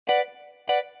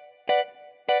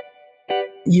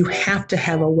You have to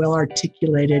have a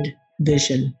well-articulated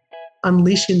vision.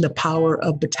 Unleashing the power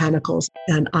of botanicals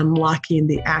and unlocking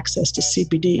the access to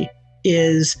CBD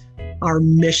is our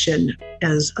mission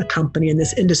as a company in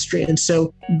this industry. And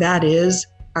so that is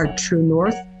our true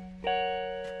north.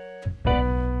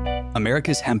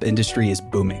 America's hemp industry is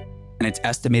booming, and it's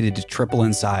estimated to triple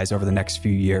in size over the next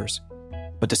few years.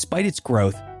 But despite its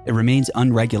growth, it remains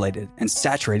unregulated and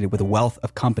saturated with a wealth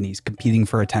of companies competing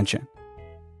for attention.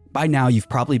 By now, you've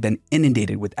probably been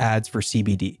inundated with ads for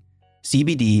CBD.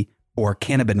 CBD, or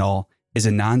cannabinol, is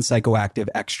a non-psychoactive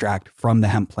extract from the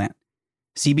hemp plant.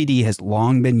 CBD has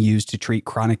long been used to treat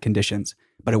chronic conditions,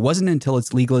 but it wasn't until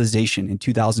its legalization in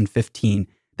 2015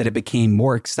 that it became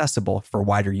more accessible for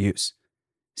wider use.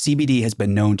 CBD has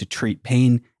been known to treat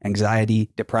pain,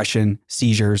 anxiety, depression,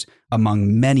 seizures,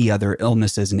 among many other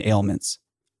illnesses and ailments.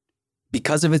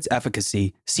 Because of its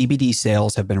efficacy, CBD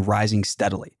sales have been rising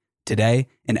steadily. Today,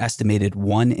 an estimated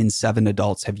 1 in 7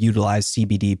 adults have utilized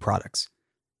CBD products.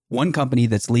 One company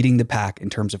that's leading the pack in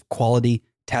terms of quality,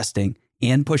 testing,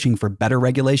 and pushing for better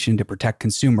regulation to protect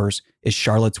consumers is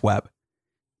Charlotte's Web.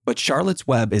 But Charlotte's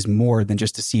Web is more than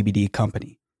just a CBD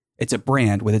company. It's a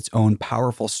brand with its own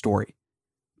powerful story.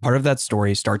 Part of that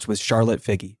story starts with Charlotte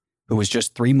Figge, who was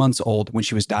just 3 months old when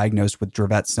she was diagnosed with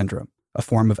Dravet syndrome, a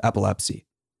form of epilepsy.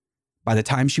 By the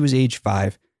time she was age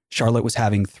 5, Charlotte was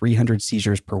having 300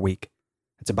 seizures per week.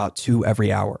 That's about 2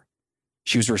 every hour.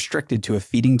 She was restricted to a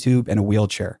feeding tube and a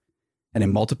wheelchair, and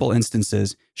in multiple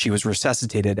instances, she was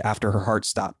resuscitated after her heart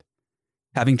stopped.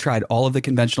 Having tried all of the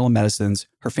conventional medicines,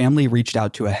 her family reached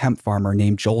out to a hemp farmer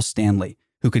named Joel Stanley,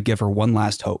 who could give her one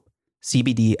last hope: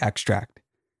 CBD extract.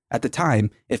 At the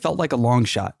time, it felt like a long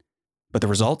shot, but the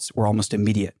results were almost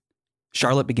immediate.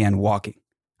 Charlotte began walking.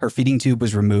 Her feeding tube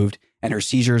was removed, and her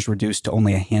seizures reduced to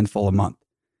only a handful a month.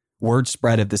 Word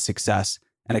spread of this success,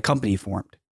 and a company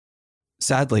formed.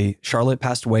 Sadly, Charlotte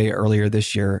passed away earlier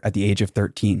this year at the age of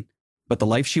 13, but the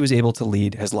life she was able to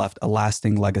lead has left a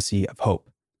lasting legacy of hope.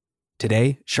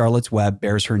 Today, Charlotte's Web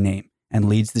bears her name and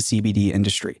leads the CBD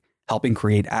industry, helping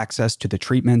create access to the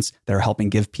treatments that are helping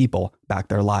give people back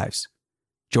their lives.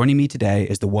 Joining me today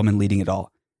is the woman leading it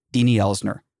all, Deanie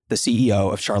Elsner, the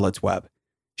CEO of Charlotte's Web.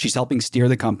 She's helping steer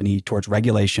the company towards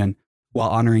regulation while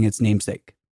honoring its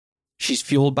namesake. She's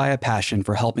fueled by a passion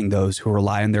for helping those who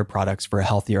rely on their products for a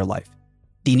healthier life.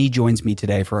 Deanie joins me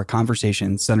today for a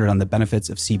conversation centered on the benefits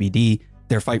of CBD,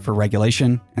 their fight for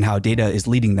regulation, and how data is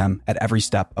leading them at every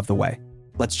step of the way.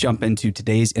 Let's jump into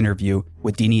today's interview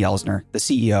with Deanie Elsner, the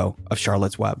CEO of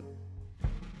Charlotte's Web.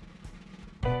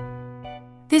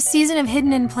 This season of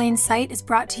Hidden in Plain Sight is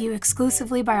brought to you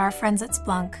exclusively by our friends at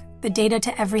Splunk, the Data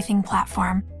to Everything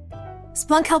platform.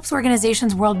 Splunk helps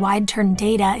organizations worldwide turn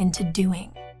data into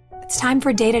doing. It's time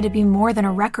for data to be more than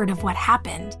a record of what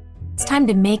happened. It's time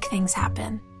to make things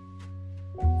happen.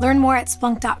 Learn more at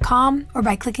Splunk.com or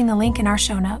by clicking the link in our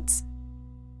show notes.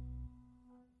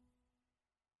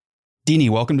 Deanie,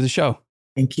 welcome to the show.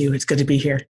 Thank you. It's good to be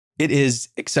here. It is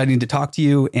exciting to talk to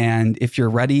you. And if you're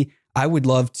ready, I would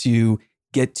love to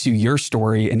get to your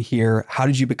story and hear, how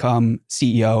did you become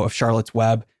CEO of Charlotte's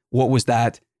Web? What was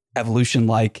that evolution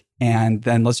like? And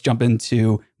then let's jump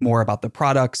into more about the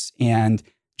products and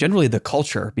generally the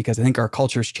culture, because I think our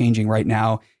culture is changing right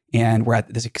now and we're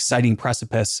at this exciting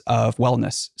precipice of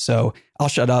wellness. So I'll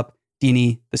shut up.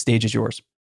 Deanie, the stage is yours.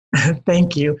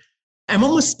 Thank you. I'm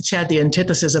almost, Chad, the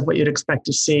antithesis of what you'd expect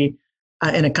to see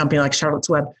in a company like Charlotte's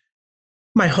Web.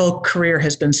 My whole career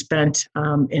has been spent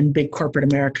in big corporate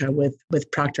America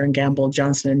with Procter & Gamble,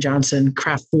 Johnson & Johnson,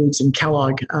 Kraft Foods, and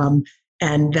Kellogg.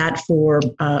 And that for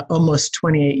almost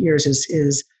 28 years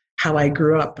is how I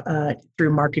grew up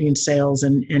through marketing, sales,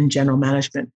 and general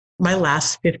management. My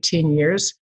last 15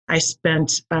 years, I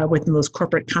spent within those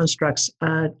corporate constructs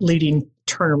leading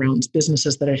turnarounds,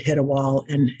 businesses that had hit a wall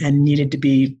and needed to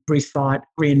be rethought,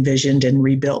 re-envisioned, and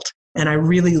rebuilt. And I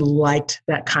really liked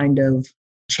that kind of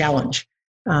challenge.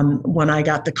 When I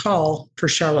got the call for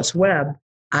Charlotte's Web,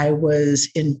 I was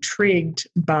intrigued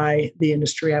by the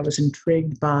industry. I was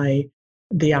intrigued by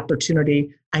the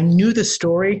opportunity. I knew the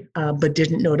story, but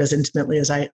didn't know it as intimately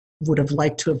as I would have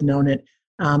liked to have known it.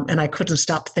 And I couldn't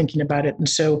stop thinking about it. And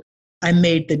so I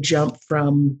made the jump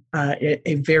from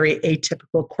a very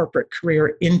atypical corporate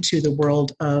career into the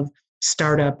world of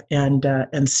startup and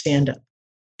stand-up.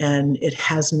 And it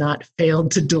has not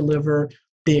failed to deliver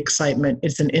the excitement.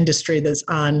 It's an industry that's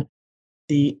on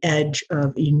the edge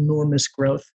of enormous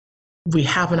growth. We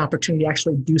have an opportunity to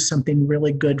actually do something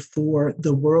really good for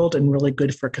the world and really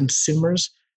good for consumers.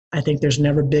 I think there's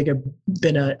never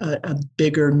been a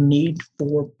bigger need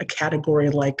for a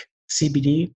category like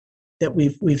CBD that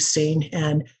we've seen.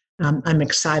 And I'm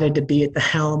excited to be at the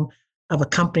helm of a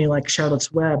company like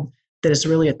Charlotte's Web that is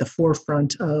really at the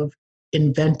forefront of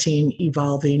inventing,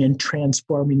 evolving, and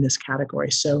transforming this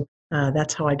category. So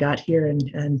that's how I got here,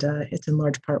 and it's in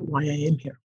large part why I am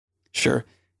here. Sure.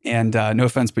 And no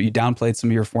offense, but you downplayed some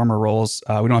of your former roles.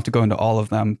 We don't have to go into all of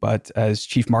them, but as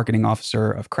Chief Marketing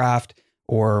Officer of Kraft,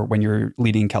 or when you're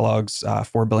leading Kellogg's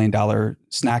 $4 billion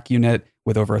snack unit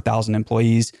with over 1,000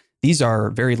 employees, these are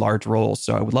very large roles.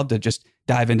 So I would love to just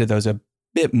dive into those a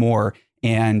bit more.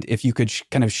 And if you could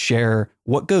kind of share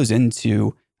what goes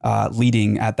into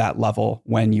leading at that level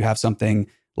when you have something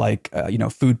like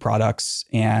food products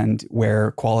and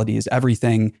where quality is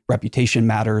everything, reputation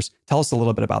matters. Tell us a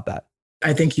little bit about that.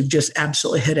 I think you've just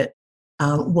absolutely hit it.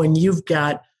 When you've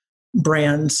got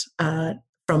brands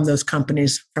from those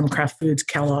companies, from Kraft Foods,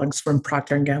 Kellogg's, from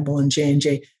Procter & Gamble and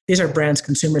J&J, these are brands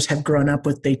consumers have grown up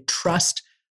with, they trust,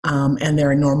 and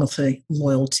they're enormously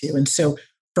loyal to. And so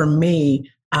for me,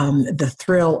 the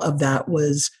thrill of that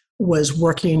was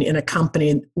working in a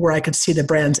company where I could see the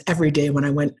brands every day when I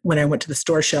went to the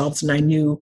store shelves, and I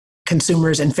knew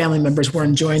consumers and family members were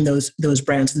enjoying those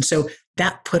brands. And so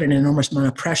that put an enormous amount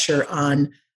of pressure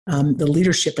on the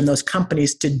leadership in those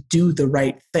companies to do the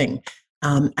right thing.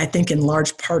 I think in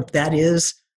large part that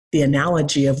is the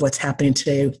analogy of what's happening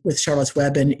today with Charlotte's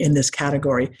Web in this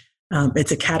category.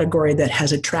 It's a category that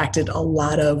has attracted a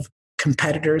lot of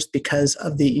competitors because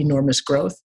of the enormous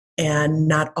growth. And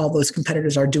not all those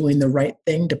competitors are doing the right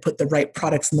thing to put the right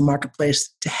products in the marketplace,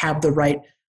 to have the right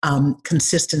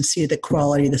consistency, the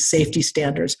quality, the safety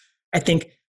standards. I think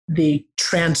the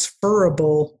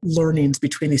transferable learnings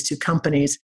between these two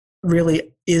companies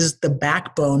really is the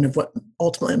backbone of what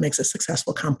ultimately makes a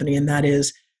successful company. And that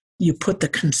is, you put the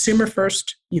consumer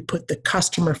first, you put the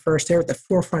customer first. They're at the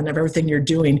forefront of everything you're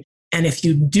doing. And if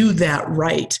you do that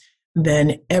right,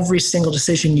 then every single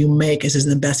decision you make is in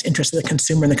the best interest of the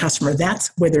consumer and the customer.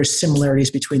 That's where there's similarities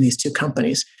between these two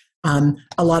companies.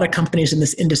 A lot of companies in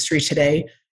this industry today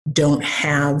don't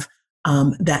have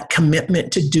that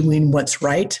commitment to doing what's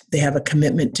right. They have a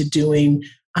commitment to doing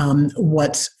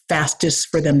what's fastest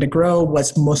for them to grow,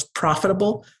 what's most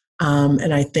profitable.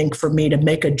 And I think for me to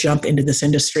make a jump into this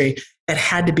industry, it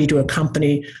had to be to a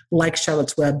company like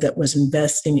Charlotte's Web that was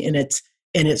investing in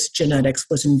its genetics,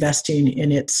 was investing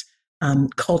in its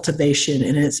cultivation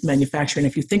and in its manufacturing.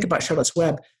 If you think about Charlotte's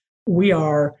Web, we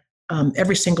are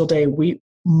every single day we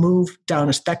move down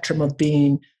a spectrum of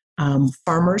being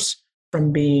farmers,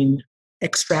 from being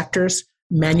extractors,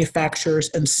 manufacturers,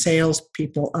 and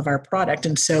salespeople of our product.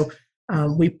 And so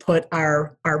we put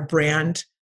our brand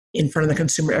in front of the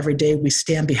consumer every day. We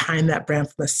stand behind that brand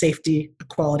from a safety, a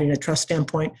quality, and a trust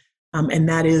standpoint. And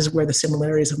that is where the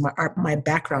similarities of my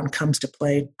background comes to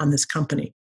play on this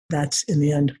company. That's, in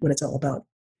the end, what it's all about.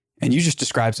 And you just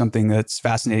described something that's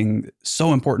fascinating,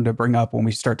 so important to bring up when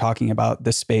we start talking about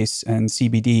this space and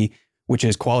CBD, which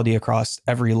is quality across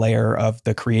every layer of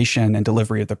the creation and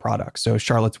delivery of the product. So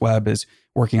Charlotte's Web is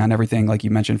working on everything, like you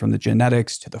mentioned, from the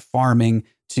genetics to the farming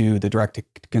to the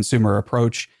direct-to-consumer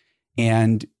approach.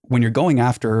 And when you're going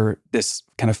after this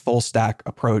kind of full stack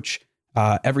approach,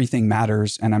 everything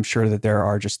matters. And I'm sure that there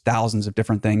are just thousands of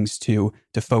different things to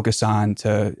focus on,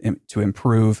 to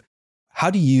improve. How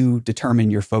do you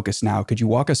determine your focus now? Could you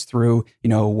walk us through,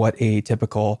 what a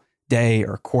typical day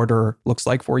or quarter looks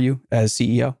like for you as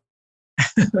CEO?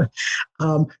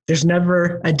 There's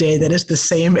never a day that is the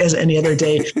same as any other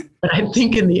day. But I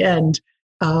think in the end,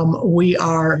 we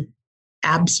are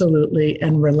absolutely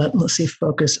and relentlessly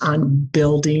focused on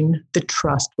building the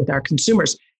trust with our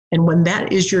consumers. And when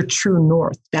that is your true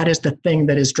north, that is the thing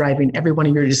that is driving every one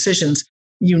of your decisions,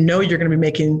 you're going to be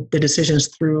making the decisions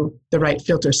through the right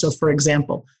filter. So for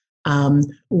example,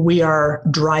 we are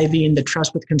driving the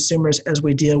trust with consumers as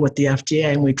we deal with the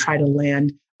FDA, and we try to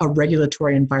land a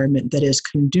regulatory environment that is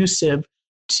conducive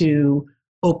to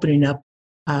opening up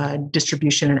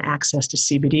distribution and access to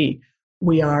CBD.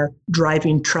 We are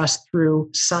driving trust through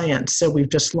science. So we've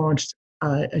just launched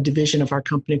a division of our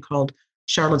company called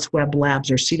Charlotte's Web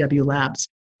Labs, or CW Labs.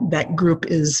 That group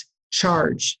is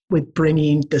charged with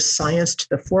bringing the science to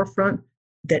the forefront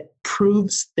that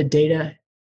proves the data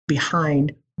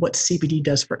behind what CBD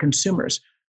does for consumers.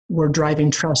 We're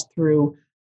driving trust through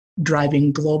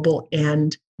driving global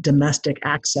and domestic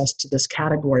access to this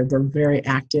category. We're very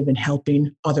active in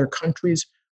helping other countries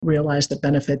realize the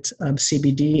benefits of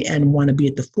CBD and want to be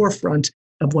at the forefront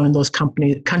of when those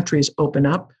countries open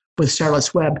up with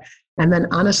Charlotte's Web. And then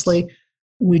honestly,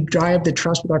 we drive the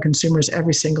trust with our consumers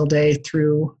every single day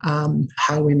through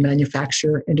how we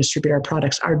manufacture and distribute our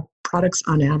products. Our products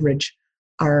on average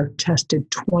are tested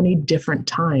 20 different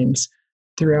times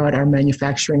throughout our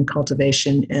manufacturing,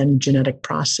 cultivation, and genetic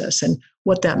process. And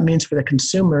what that means for the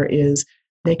consumer is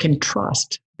they can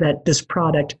trust that this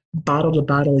product, bottle to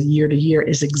bottle, year to year,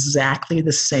 is exactly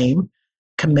the same,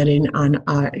 committing on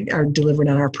our delivering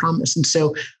on our promise. And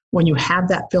so when you have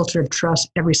that filter of trust,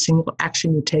 every single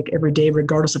action you take every day,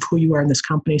 regardless of who you are in this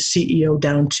company, CEO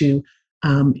down to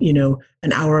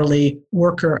an hourly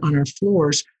worker on our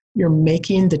floors, you're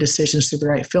making the decisions through the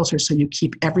right filter, so you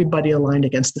keep everybody aligned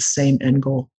against the same end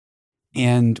goal.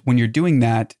 And when you're doing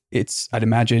that, I'd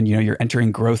imagine, you're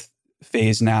entering growth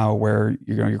phase now where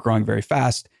you're growing very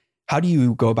fast. How do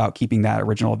you go about keeping that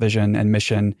original vision and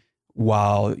mission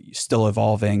while still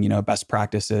evolving, best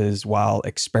practices, while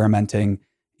experimenting,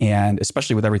 and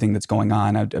especially with everything that's going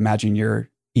on? I'd imagine your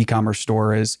e-commerce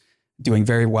store is doing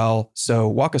very well. So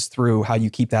walk us through how you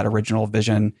keep that original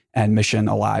vision and mission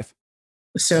alive.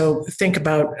 So think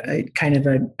about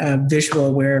a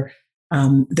visual where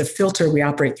the filter we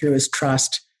operate through is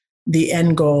trust. The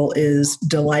end goal is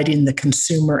delighting the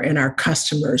consumer and our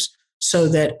customers so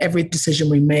that every decision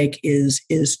we make is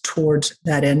towards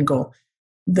that end goal.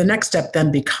 The next step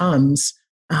then becomes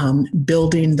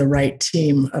building the right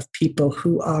team of people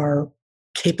who are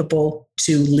capable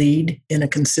to lead in a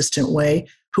consistent way,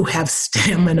 who have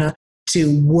stamina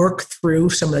to work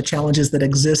through some of the challenges that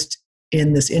exist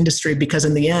in this industry. Because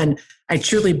in the end, I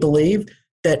truly believe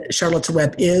that Charlotte's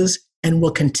Web is and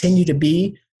will continue to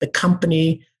be the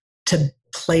company to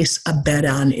place a bet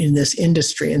on in this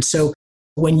industry. And so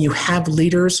when you have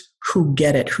leaders who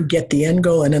get it, who get the end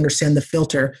goal and understand the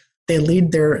filter, they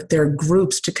lead their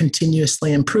groups to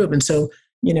continuously improve. And so,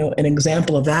 an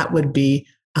example of that would be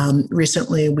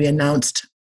recently we announced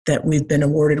that we've been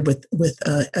awarded with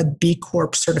a B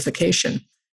Corp certification.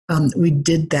 We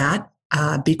did that.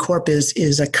 B Corp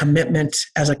is a commitment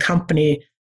as a company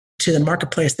to the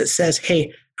marketplace that says,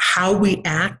 hey, how we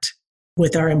act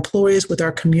with our employees, with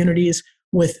our communities,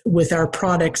 with our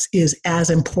products is as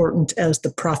important as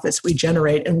the profits we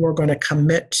generate. And we're going to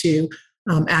commit to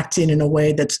acting in a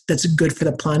way that's good for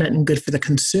the planet and good for the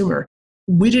consumer.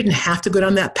 We didn't have to go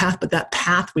down that path, but that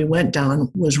path we went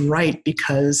down was right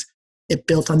because it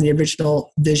built on the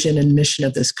original vision and mission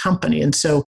of this company. And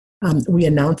so we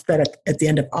announced that at the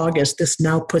end of August. This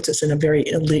now puts us in a very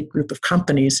elite group of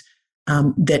companies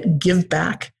that give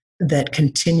back, that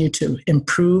continue to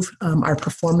improve our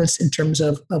performance in terms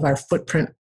of our footprint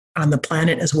on the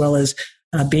planet, as well as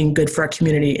being good for our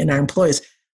community and our employees.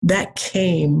 That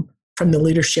came from the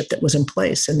leadership that was in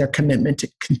place and their commitment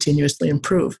to continuously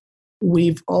improve.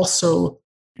 We've also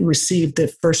received the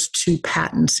first 2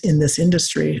 patents in this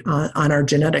industry on our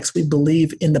genetics. We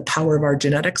believe in the power of our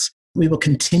genetics. We will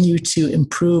continue to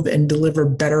improve and deliver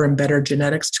better and better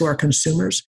genetics to our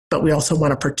consumers, but we also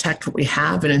want to protect what we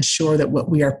have and ensure that what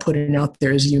we are putting out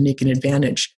there is unique and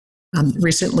advantage.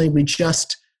 Recently, we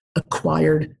just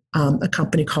acquired a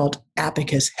company called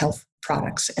Abacus Health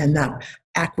Products, and that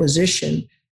acquisition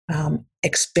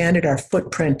expanded our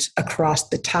footprint across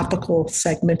the topical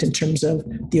segment in terms of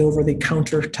the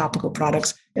over-the-counter topical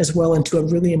products, as well into a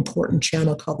really important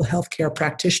channel called the healthcare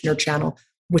practitioner channel,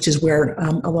 which is where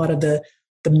a lot of the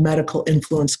medical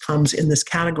influence comes in this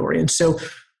category. And so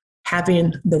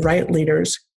having the right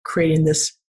leaders, creating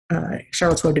this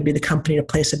Charlotte's Web to be the company to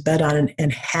place a bet on,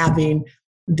 and having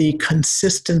the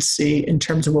consistency in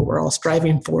terms of what we're all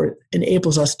striving for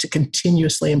enables us to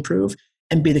continuously improve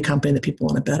and be the company that people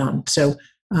want to bet on. So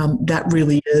that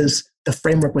really is the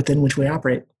framework within which we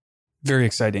operate. Very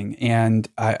exciting. And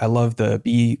I love the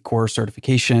B Corp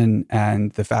certification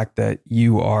and the fact that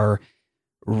you are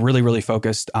really, really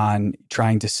focused on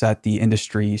trying to set the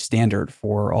industry standard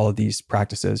for all of these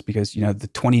practices, because, the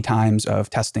 20 times of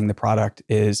testing the product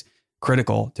is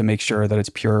critical to make sure that it's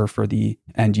pure for the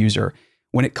end user.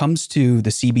 When it comes to the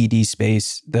CBD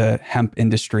space, the hemp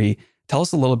industry, tell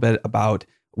us a little bit about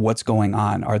what's going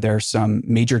on. Are there some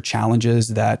major challenges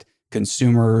that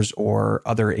consumers or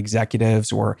other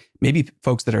executives, or maybe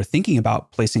folks that are thinking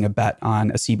about placing a bet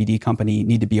on a CBD company,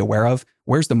 need to be aware of?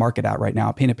 Where's the market at right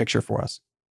now? Paint a picture for us.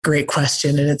 Great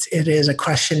question. And it is a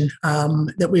question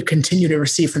that we continue to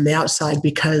receive from the outside,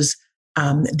 because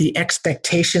the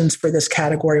expectations for this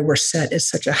category were set at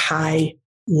such a high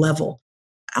level.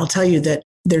 I'll tell you that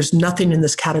there's nothing in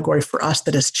this category for us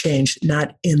that has changed,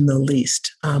 not in the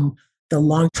least. The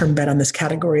long-term bet on this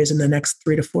category is in the next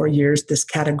 3 to 4 years, this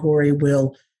category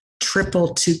will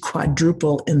triple to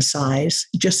quadruple in size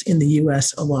just in the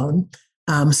US alone.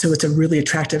 So it's a really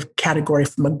attractive category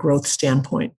from a growth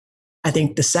standpoint. I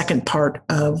think the second part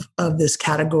of this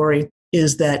category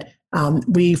is that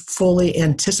we fully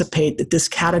anticipate that this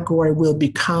category will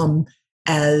become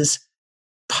as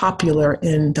popular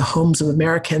in the homes of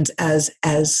Americans as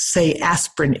say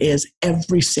aspirin is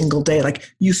every single day. Like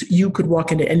you could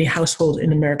walk into any household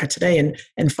in America today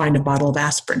and find a bottle of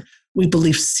aspirin. We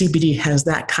believe CBD has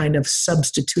that kind of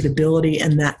substitutability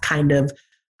and that kind of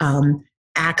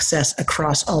access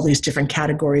across all these different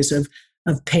categories of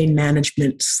pain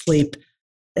management, sleep,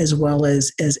 as well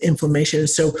as inflammation.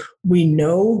 So we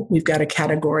know we've got a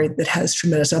category that has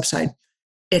tremendous upside.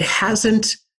 It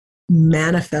hasn't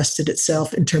manifested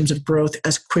itself in terms of growth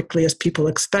as quickly as people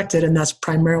expected, and that's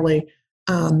primarily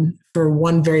for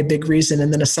one very big reason,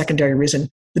 and then a secondary reason.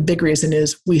 The big reason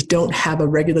is we don't have a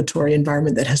regulatory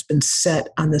environment that has been set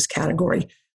on this category.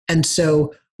 And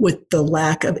so with the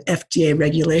lack of FDA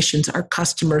regulations, our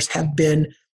customers have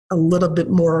been a little bit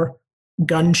more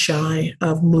gun shy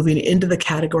of moving into the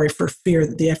category for fear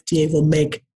that the FDA will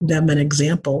make them an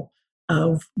example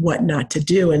of what not to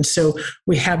do. And so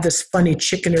we have this funny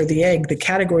chicken or the egg. The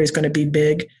category is going to be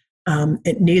big.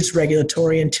 It needs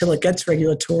regulatory. Until it gets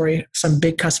regulatory, some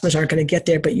big customers aren't going to get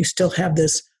there, but you still have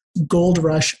this gold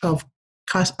rush of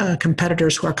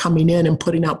competitors who are coming in and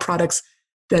putting out products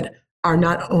that are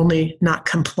not only not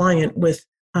compliant with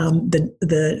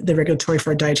the regulatory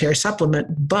for a dietary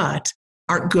supplement, but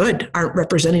aren't good, aren't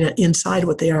representing inside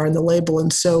what they are in the label.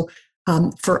 And so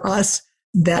for us,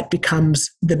 that becomes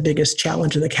the biggest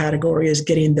challenge in the category, is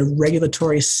getting the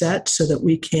regulatory set so that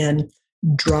we can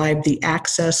drive the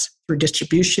access through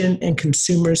distribution and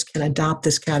consumers can adopt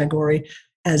this category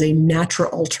as a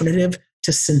natural alternative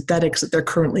to synthetics that they're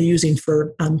currently using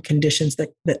for conditions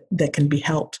that can be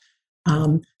helped.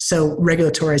 So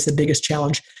regulatory is the biggest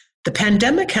challenge. The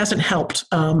pandemic hasn't helped.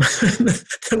 Having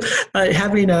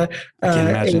a I can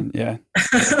imagine, yeah.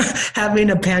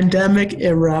 Having a pandemic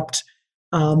erupt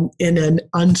in an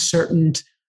uncertain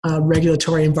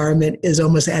regulatory environment is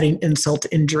almost adding insult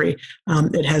to injury.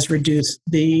 It has reduced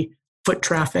the foot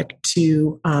traffic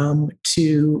to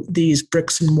these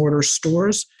bricks and mortar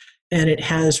stores, and it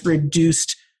has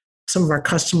reduced some of our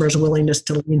customers' willingness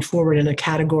to lean forward in a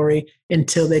category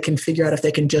until they can figure out if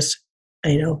they can just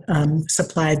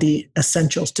supply the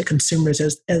essentials to consumers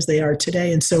as they are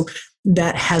today. And so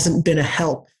that hasn't been a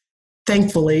help.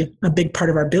 Thankfully, a big part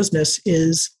of our business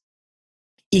is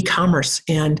e-commerce,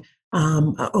 and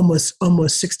almost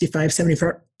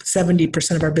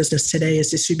 70% of our business today is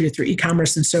distributed through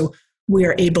e-commerce. And so we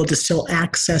are able to still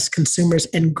access consumers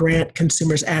and grant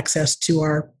consumers access to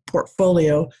our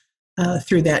portfolio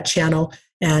through that channel.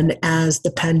 And as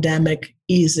the pandemic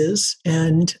eases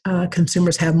and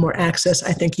consumers have more access,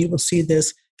 I think you will see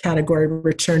this category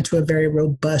return to a very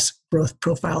robust growth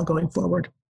profile going forward.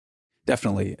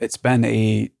 Definitely. It's been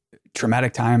a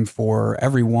traumatic time for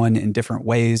everyone in different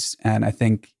ways. And I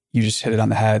think you just hit it on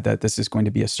the head that this is going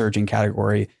to be a surging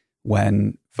category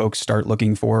when folks start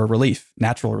looking for relief,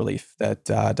 natural relief that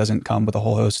doesn't come with a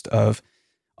whole host of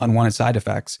unwanted side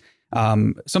effects.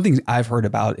 Something I've heard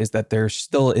about is that there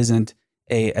still isn't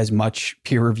as much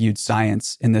peer-reviewed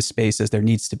science in this space as there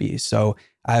needs to be. So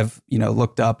I've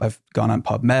looked up, I've gone on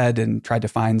PubMed and tried to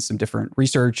find some different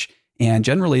research. And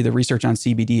generally, the research on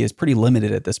CBD is pretty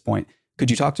limited at this point. Could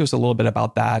you talk to us a little bit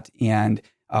about that? And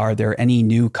are there any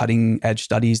new cutting-edge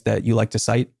studies that you like to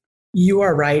cite? You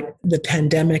are right. The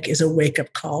pandemic is a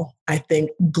wake-up call, I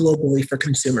think, globally for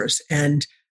consumers. And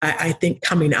I think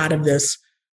coming out of this,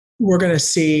 we're going to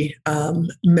see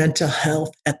mental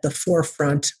health at the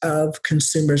forefront of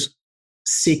consumers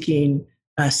seeking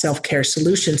self-care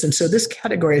solutions. And so this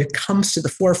category comes to the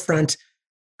forefront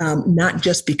not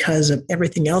just because of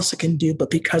everything else it can do,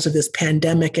 but because of this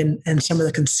pandemic and some of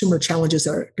the consumer challenges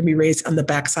that are going to be raised on the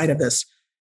backside of this.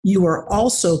 You are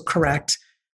also correct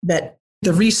that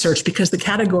the research, because the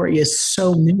category is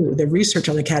so new, the research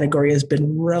on the category has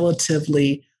been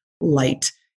relatively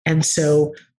light. And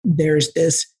so there's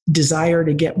this desire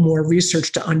to get more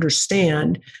research to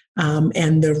understand,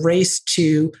 and the race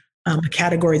to a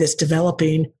category that's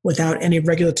developing without any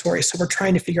regulatory. So we're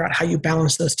trying to figure out how you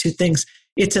balance those two things.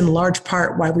 It's in large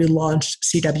part why we launched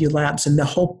CW Labs. And the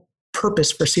whole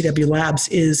purpose for CW Labs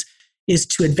is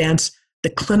to advance the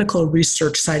clinical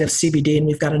research side of CBD. And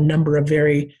we've got a number of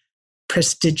very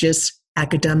prestigious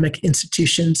academic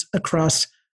institutions across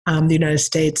the United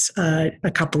States,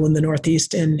 a couple in the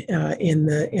Northeast and in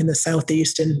the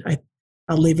Southeast, and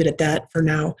I'll leave it at that for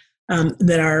now,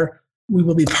 we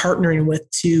will be partnering with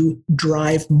to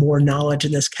drive more knowledge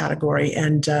in this category.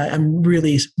 And I'm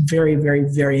really very, very,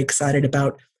 very excited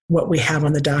about what we have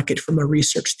on the docket from a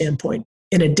research standpoint.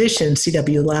 In addition,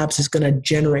 CW Labs is going to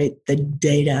generate the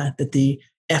data that the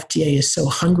FDA is so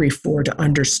hungry for to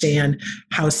understand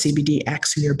how CBD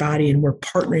acts in your body. And we're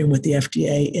partnering with the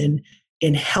FDA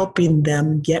in helping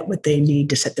them get what they need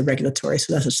to set the regulatory.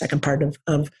 So that's the second part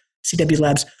of CW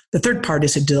Labs. The third part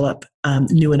is to develop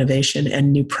new innovation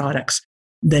and new products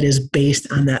that is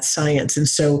based on that science. And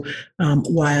so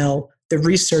while the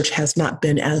research has not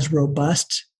been as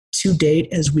robust to date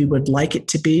as we would like it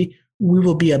to be, we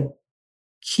will be a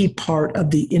key part of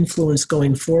the influence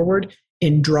going forward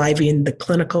in driving the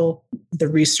clinical, the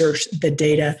research, the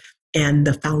data, and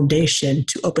the foundation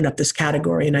to open up this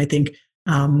category. And I think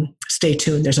stay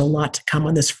tuned. There's a lot to come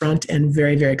on this front, and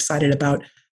very, very excited about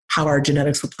how our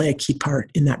genetics will play a key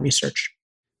part in that research.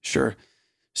 Sure.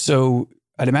 So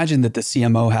I'd imagine that the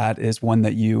CMO hat is one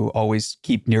that you always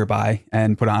keep nearby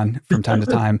and put on from time to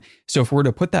time. So if we're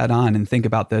to put that on and think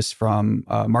about this from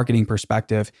a marketing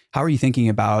perspective, how are you thinking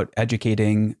about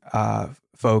educating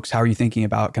folks? How are you thinking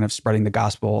about kind of spreading the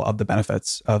gospel of the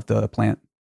benefits of the plant?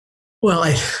 Well,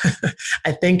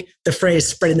 I think the phrase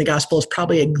 "spreading the gospel" is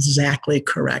probably exactly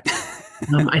correct.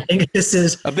 I think this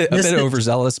is a bit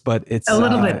overzealous, but it's a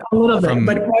little bit.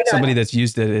 But somebody that's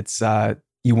used it, it's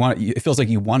it feels like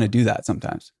you want to do that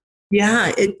sometimes.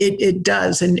 Yeah, it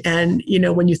does. And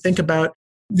when you think about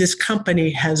this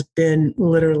company has been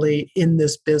literally in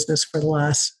this business for the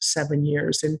last 7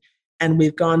 years, and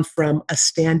we've gone from a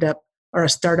startup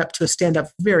to a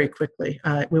stand-up very quickly.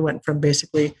 We went from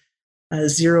basically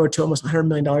zero to almost $100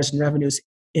 million in revenues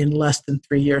in less than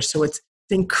 3 years. So it's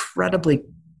incredibly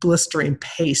blistering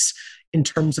pace in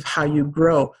terms of how you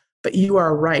grow. But you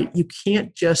are right. You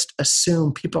can't just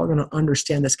assume people are going to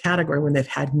understand this category when they've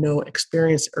had no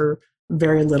experience or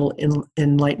very little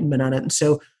enlightenment on it. And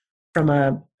so from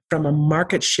a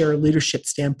market share leadership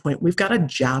standpoint, we've got a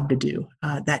job to do.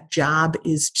 That job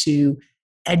is to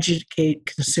educate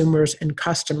consumers and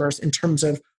customers in terms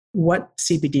of what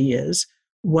CBD is,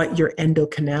 what your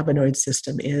endocannabinoid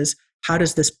system is, how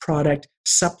does this product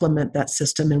supplement that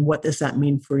system, and what does that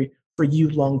mean for you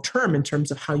long term in terms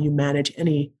of how you manage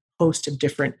any host of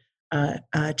different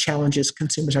challenges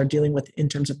consumers are dealing with in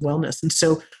terms of wellness. And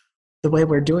so the way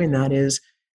we're doing that is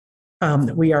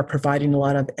we are providing a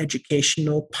lot of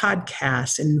educational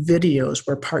podcasts and videos.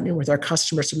 We're partnering with our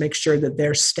customers to make sure that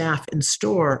their staff in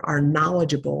store are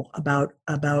knowledgeable about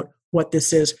what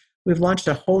this is. We've launched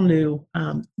a whole new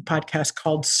podcast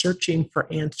called Searching for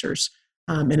Answers.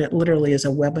 And it literally is a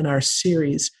webinar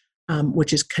series,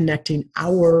 which is connecting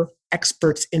our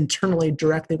experts internally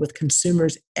directly with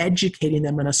consumers, educating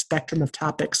them on a spectrum of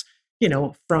topics,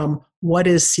 from what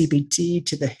is CBD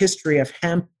to the history of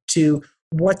hemp to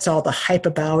what's all the hype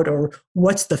about, or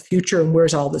what's the future and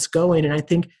where's all this going. And I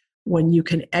think when you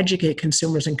can educate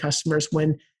consumers and customers,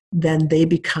 when then they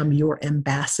become your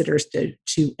ambassadors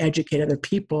to educate other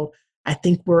people, I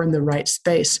think we're in the right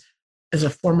space. As a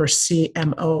former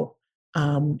CMO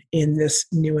in this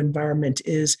new environment,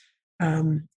 is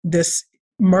this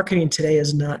marketing today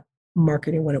is not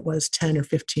marketing what it was 10 or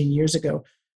 15 years ago.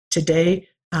 Today,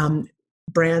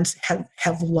 brands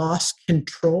have lost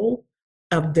control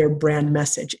of their brand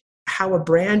message. How a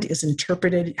brand is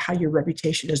interpreted, how your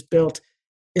reputation is built,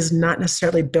 is not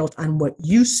necessarily built on what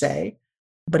you say,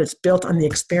 but it's built on the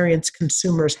experience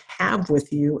consumers have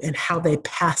with you and how they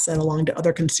pass that along to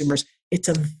other consumers. It's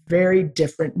a very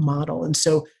different model. And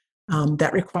so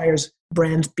that requires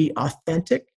brands be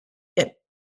authentic. It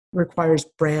requires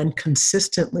brand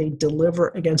consistently deliver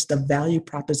against the value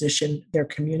proposition they're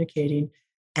communicating.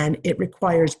 And it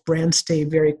requires brands stay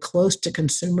very close to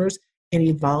consumers and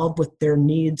evolve with their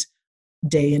needs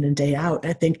day in and day out.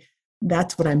 I think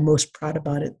that's what I'm most proud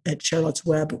about at Charlotte's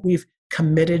Web. We've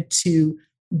committed to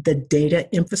the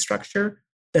data infrastructure,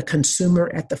 the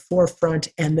consumer at the forefront,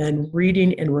 and then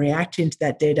reading and reacting to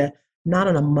that data, not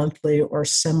on a monthly or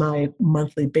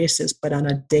semi-monthly basis, but on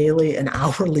a daily and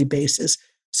hourly basis,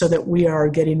 so that we are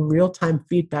getting real-time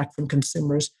feedback from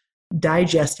consumers,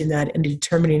 digesting that and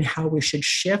determining how we should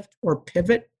shift or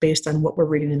pivot based on what we're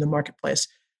reading in the marketplace.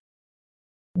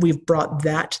 We've brought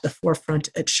that to the forefront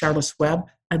at Charlotte's Web.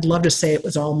 I'd love to say it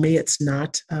was all me. It's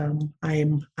not.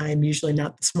 I'm usually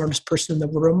not the smartest person in the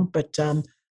room, but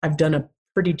I've done a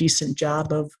pretty decent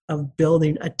job of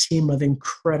building a team of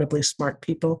incredibly smart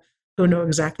people who know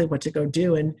exactly what to go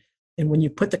do. And when you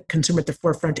put the consumer at the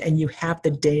forefront and you have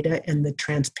the data and the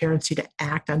transparency to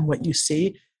act on what you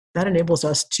see, that enables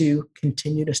us to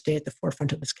continue to stay at the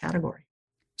forefront of this category.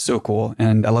 So cool.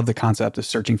 And I love the concept of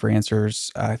searching for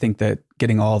answers. I think that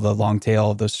getting all the long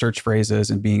tail of those search phrases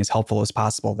and being as helpful as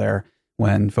possible there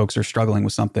when folks are struggling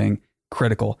with something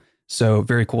critical. So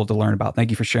very cool to learn about. Thank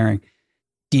you for sharing.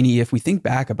 Deanie, if we think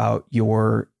back about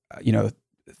your,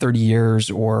 30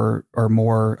 years or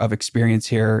more of experience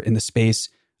here in the space,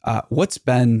 what's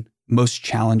been most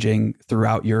challenging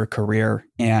throughout your career,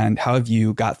 and how have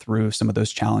you got through some of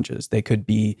those challenges? They could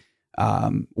be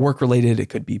work-related, it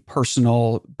could be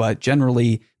personal, but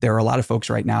generally there are a lot of folks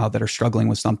right now that are struggling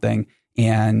with something.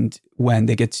 And when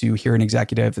they get to hear an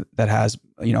executive that has,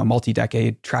 a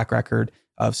multi-decade track record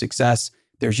of success,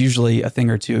 there's usually a thing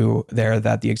or two there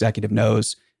that the executive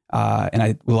knows. And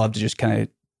I would love to just kind of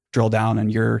drill down on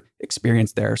your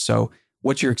experience there. So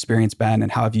what's your experience been,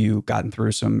 and how have you gotten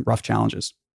through some rough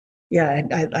challenges? Yeah,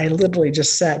 I literally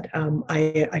just said,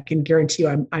 I can guarantee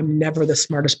you I'm never the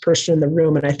smartest person in the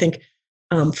room. And I think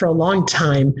for a long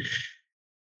time,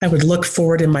 I would look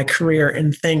forward in my career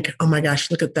and think, oh my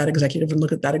gosh, look at that executive and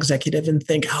look at that executive and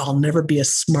think, oh, I'll never be as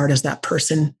smart as that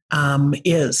person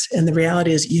is. And the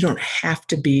reality is you don't have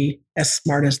to be as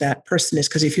smart as that person is.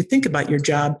 Because if you think about your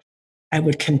job, I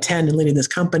would contend in leading this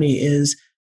company is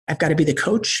I've got to be the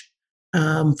coach.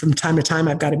 From time to time,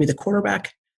 I've got to be the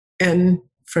quarterback. And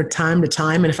for time to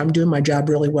time, and if I'm doing my job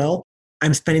really well,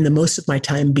 I'm spending the most of my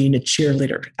time being a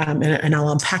cheerleader. And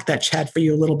I'll unpack that, Chad, for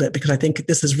you a little bit, because I think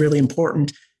this is really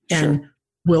important and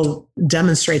will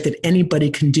demonstrate that anybody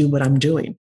can do what I'm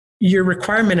doing. Your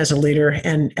requirement as a leader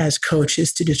and as coach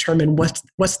is to determine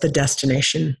what's the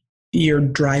destination you're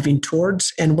driving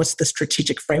towards and what's the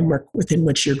strategic framework within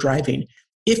which you're driving.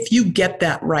 If you get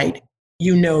that right,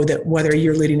 you know that whether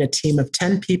you're leading a team of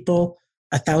 10 people,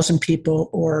 1,000 people,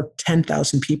 or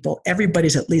 10,000 people,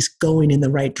 everybody's at least going in the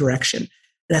right direction.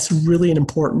 That's really an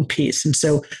important piece. And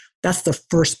so that's the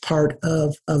first part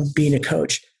of being a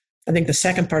coach. I think the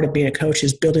second part of being a coach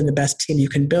is building the best team you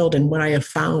can build. And what I have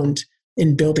found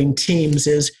in building teams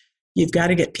is you've got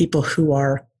to get people who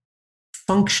are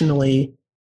functionally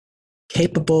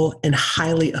capable and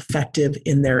highly effective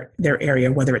in their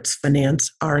area, whether it's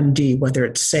finance, R&D, whether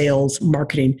it's sales,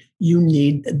 marketing. You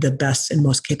need the best and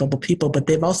most capable people, but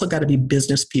they've also got to be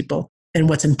business people. And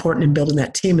what's important in building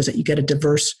that team is that you get a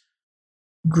diverse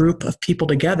group of people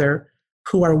together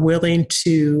who are willing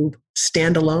to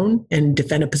stand alone and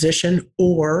defend a position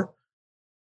or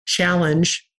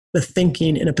challenge the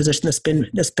thinking in a position that's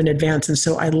been advanced. And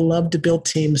so I love to build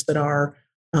teams that are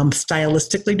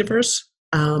stylistically diverse,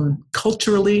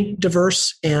 culturally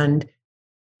diverse, and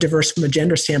diverse from a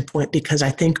gender standpoint, because I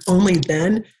think only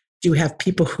then do you have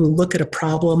people who look at a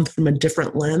problem from a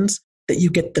different lens that you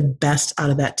get the best out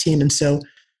of that team. And so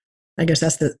I guess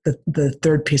that's the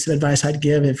third piece of advice I'd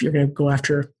give if you're going to go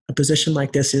after a position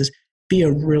like this is be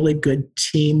a really good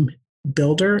team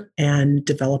builder and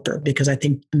developer, because I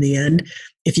think in the end,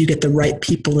 if you get the right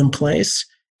people in place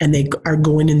and they are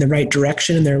going in the right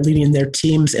direction and they're leading their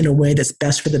teams in a way that's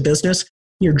best for the business,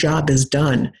 your job is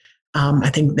done. I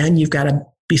think then you've got to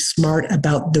be smart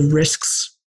about the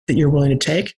risks that you're willing to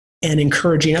take and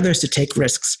encouraging others to take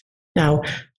risks. Now,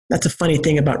 that's a funny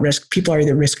thing about risk. People are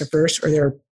either risk averse or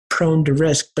they're prone to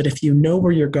risk. But if you know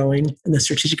where you're going and the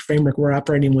strategic framework we're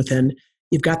operating within,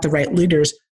 you've got the right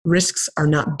leaders. Risks are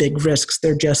not big risks.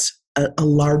 They're just a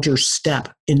larger step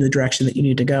in the direction that you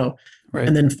need to go. Right.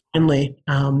 And then finally,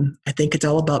 I think it's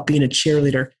all about being a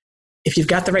cheerleader. If you've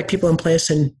got the right people in place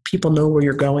and people know where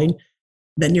you're going,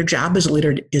 then your job as a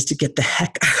leader is to get the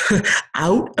heck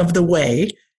out of the way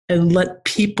and let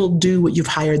people do what you've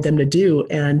hired them to do.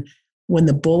 And when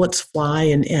the bullets fly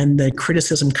and the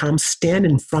criticism comes, stand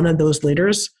in front of those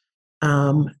leaders,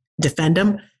 defend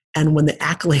them. And when the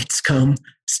accolades come,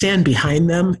 stand behind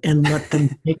them and let them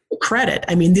take the credit.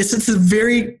 I mean, this is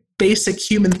very basic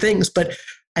human things, but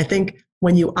I think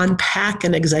when you unpack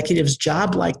an executive's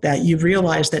job like that, you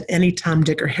realize that any Tom,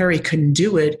 Dick, or Harry couldn't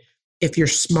do it if you're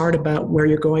smart about where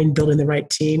you're going, building the right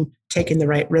team, taking the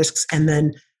right risks, and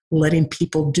then letting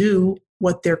people do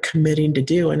what they're committing to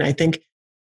do. And I think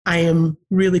I am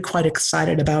really quite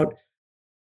excited about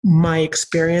my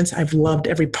experience. I've loved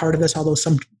every part of this, although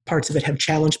some parts of it have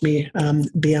challenged me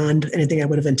beyond anything I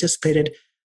would have anticipated.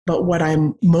 But what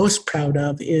I'm most proud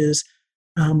of is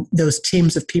those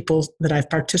teams of people that I've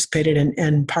participated in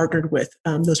and partnered with.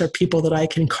 Those are people that I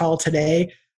can call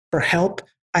today for help.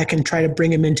 I can try to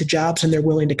bring them into jobs and they're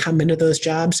willing to come into those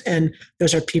jobs. And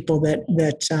those are people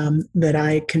that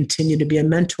I continue to be a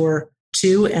mentor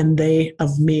to and they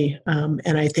of me.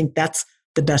 And I think that's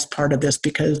the best part of this,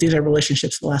 because these are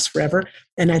relationships that last forever.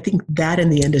 And I think that in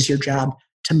the end is your job,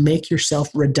 to make yourself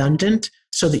redundant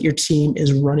so that your team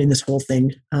is running this whole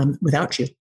thing without you.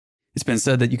 It's been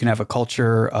said that you can have a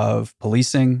culture of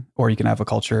policing or you can have a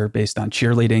culture based on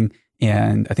cheerleading.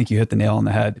 And I think you hit the nail on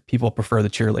the head. People prefer the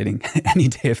cheerleading any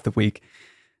day of the week.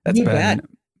 That's been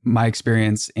my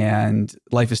experience, and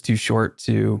life is too short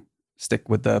to stick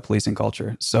with the policing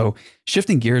culture. So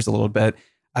shifting gears a little bit,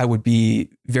 I would be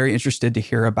very interested to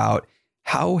hear about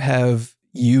how have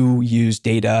you used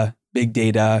data big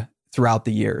data throughout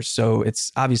the years. So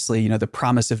it's obviously, the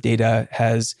promise of data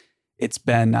it's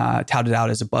been touted out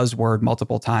as a buzzword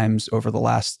multiple times over the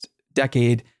last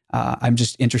decade. I'm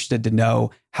just interested to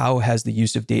know, how has the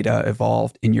use of data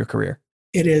evolved in your career?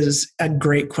 It is a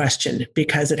great question,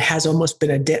 because it has almost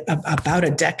been about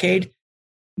a decade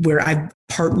where I've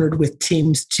partnered with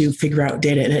teams to figure out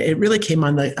data. And it really came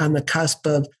on the cusp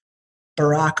of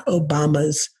Barack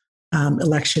Obama's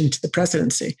election to the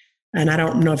presidency. And I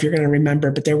don't know if you're going to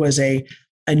remember, but there was a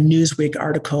Newsweek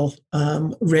article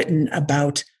written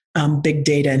about big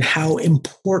data and how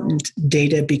important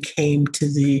data became to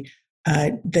the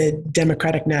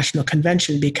Democratic National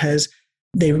Convention, because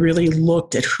they really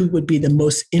looked at who would be the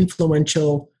most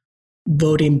influential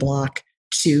voting bloc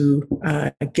to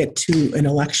get to an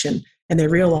election. And they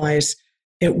realized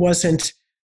it wasn't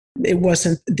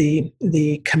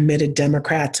the committed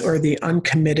Democrats or the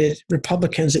uncommitted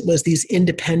Republicans. It was these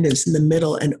independents in the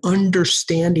middle, and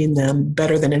understanding them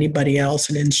better than anybody else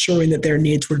and ensuring that their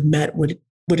needs were met would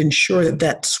ensure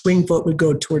that swing vote would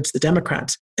go towards the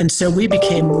Democrats. And so we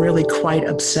became really quite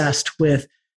obsessed with,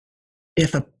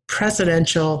 if a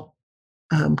presidential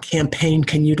campaign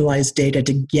can utilize data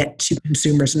to get to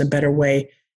consumers in a better way,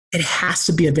 it has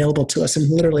to be available to us. And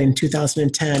literally in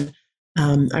 2010,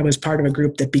 I was part of a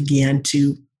group that began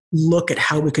to look at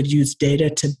how we could use data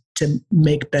to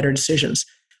make better decisions.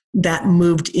 That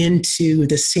moved into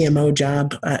the CMO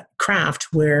job at Kraft,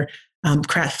 where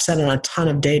Kraft sat on a ton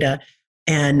of data,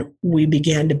 and we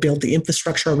began to build the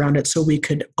infrastructure around it so we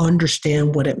could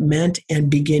understand what it meant and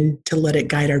begin to let it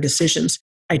guide our decisions.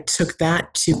 I took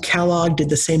that to Kellogg, did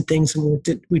the same things, and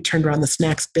we turned around the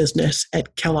snacks business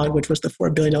at Kellogg, which was the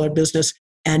 $4 billion business,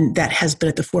 and that has been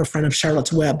at the forefront of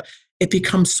Charlotte's Web. It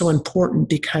becomes so important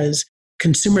because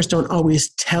consumers don't always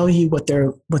tell you what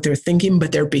they're thinking,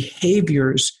 but their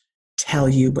behaviors tell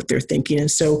you what they're thinking.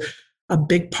 And so a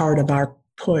big part of our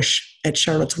push at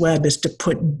Charlotte's Web is to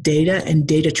put data and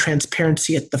data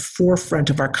transparency at the forefront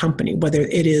of our company, whether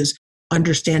it is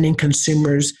understanding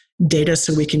consumers' data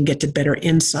so we can get to better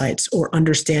insights, or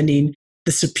understanding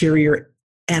the superior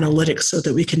analytics so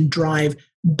that we can drive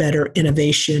better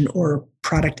innovation or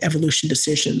product evolution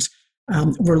decisions.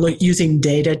 We're using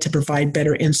data to provide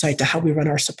better insight to how we run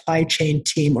our supply chain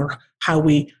team, or how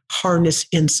we harness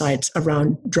insights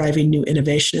around driving new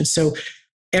innovation. And so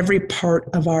every part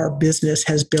of our business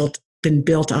has been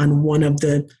built on one of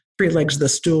the three legs of the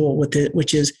stool,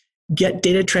 which is get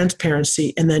data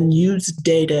transparency and then use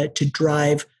data to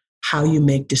drive how you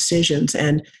make decisions.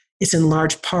 And it's in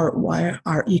large part why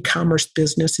our e-commerce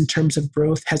business in terms of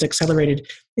growth has accelerated.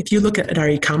 If you look at our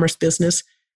e-commerce business,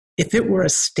 if it were a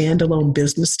standalone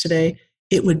business today,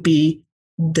 it would be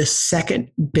the second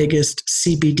biggest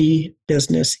CBD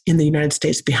business in the United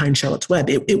States behind Charlotte's Web.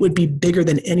 It would be bigger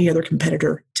than any other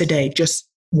competitor today, just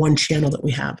one channel that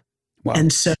we have. Wow.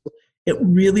 And so it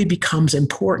really becomes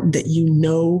important that you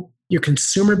know your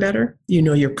consumer better, you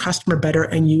know your customer better,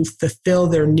 and you fulfill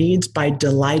their needs by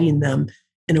delighting them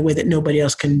in a way that nobody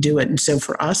else can do it. And so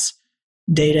for us,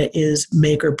 data is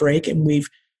make or break, and we've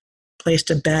placed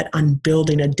a bet on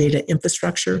building a data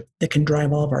infrastructure that can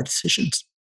drive all of our decisions.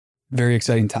 Very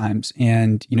exciting times.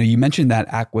 And, you mentioned that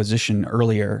acquisition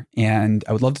earlier, and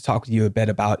I would love to talk with you a bit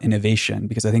about innovation,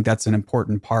 because I think that's an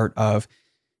important part of,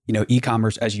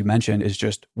 e-commerce, as you mentioned, is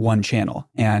just one channel.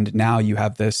 And now you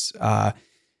have this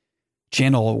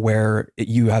channel where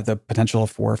you have the potential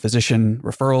for physician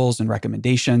referrals and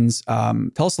recommendations.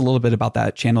 Tell us a little bit about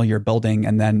that channel you're building,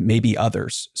 and then maybe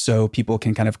others, so people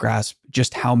can kind of grasp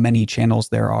just how many channels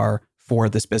there are for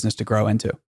this business to grow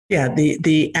into. Yeah,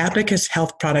 the Abacus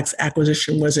Health Products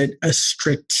acquisition was a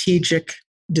strategic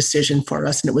decision for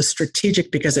us. And it was strategic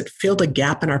because it filled a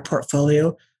gap in our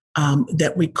portfolio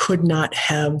that we could not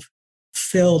have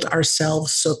filled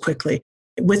ourselves so quickly.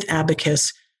 With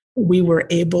Abacus, we were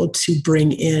able to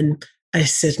bring in a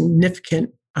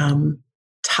significant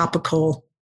topical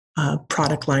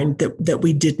product line that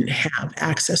we didn't have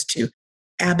access to.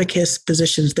 Abacus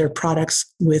positions their products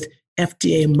with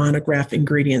FDA monograph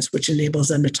ingredients, which enables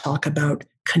them to talk about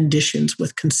conditions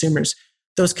with consumers.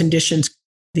 Those conditions,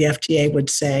 the FDA would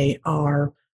say,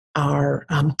 are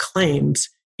claims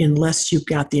unless you've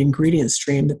got the ingredient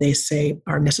stream that they say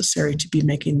are necessary to be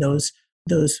making those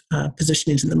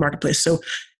positionings in the marketplace. So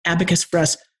Abacus for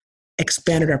us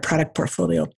expanded our product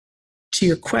portfolio. To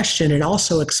your question, it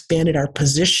also expanded our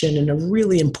position in a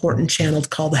really important channel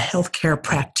called the healthcare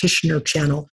practitioner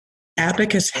channel.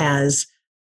 Abacus has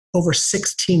over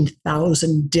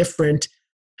 16,000 different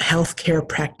healthcare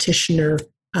practitioner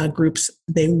groups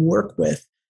they work with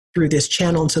through this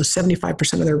channel. And so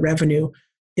 75% of their revenue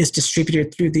is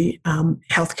distributed through the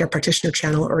healthcare practitioner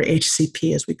channel, or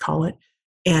HCP as we call it.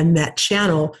 And that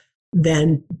channel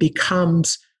then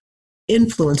becomes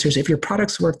influencers. If your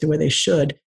products work the way they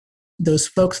should, those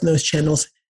folks in those channels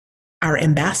are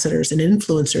ambassadors and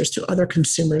influencers to other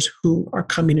consumers who are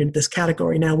coming into this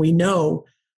category. Now, we know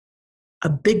a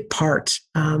big part,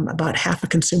 about half of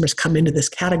consumers come into this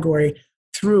category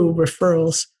through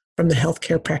referrals from the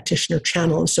healthcare practitioner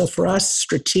channel. And so for us,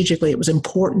 strategically, it was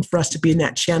important for us to be in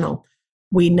that channel.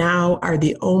 We now are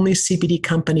the only CBD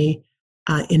company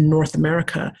in North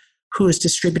America who is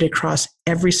distributed across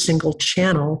every single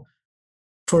channel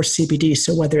for CBD.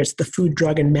 So whether it's the food,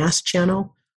 drug, and mass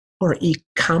channel, or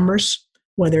e-commerce,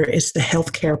 whether it's the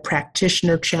healthcare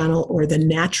practitioner channel or the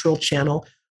natural channel,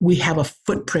 we have a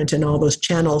footprint in all those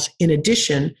channels, in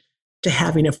addition to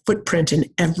having a footprint in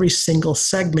every single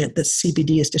segment that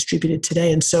CBD is distributed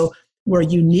today. And so we're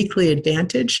uniquely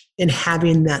advantaged in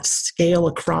having that scale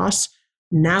across.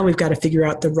 Now we've got to figure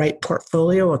out the right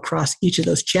portfolio across each of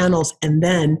those channels, and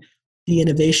then the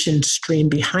innovation stream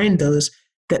behind those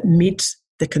that meets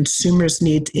the consumer's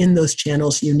needs in those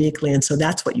channels uniquely. And so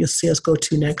that's what you'll see us go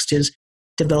to next, is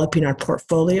developing our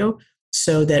portfolio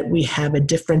so that we have a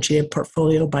differentiated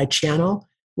portfolio by channel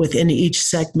within each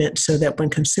segment, so that when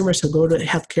consumers who go to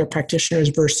healthcare practitioners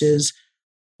versus,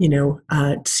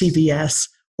 CVS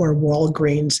or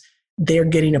Walgreens, they're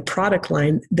getting a product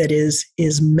line that is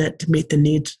meant to meet the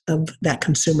needs of that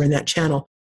consumer in that channel.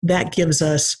 That gives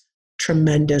us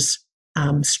tremendous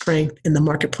strength in the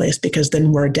marketplace, because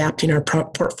then we're adapting our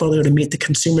portfolio to meet the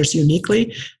consumers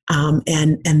uniquely.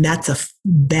 And that's a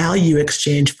value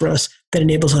exchange for us that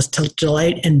enables us to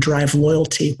delight and drive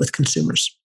loyalty with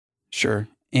consumers. Sure.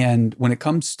 And when it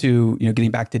comes to,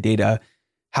 getting back to data,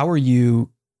 how are you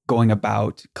going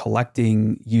about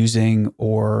collecting, using,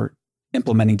 or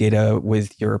implementing data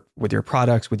with your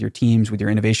products, with your teams, with your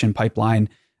innovation pipeline?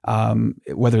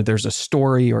 Whether there's a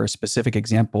story or a specific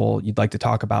example you'd like to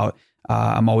talk about,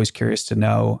 I'm always curious to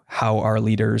know how are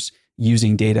leaders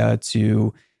using data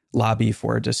to lobby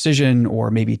for a decision,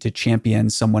 or maybe to champion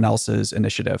someone else's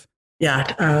initiative.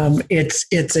 Yeah,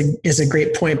 it's a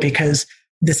great point, because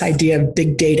this idea of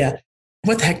big data,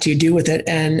 what the heck do you do with it,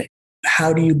 and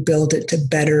how do you build it to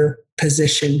better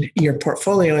position your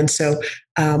portfolio? And so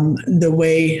the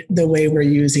way we're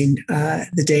using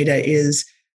the data is,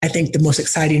 I think the most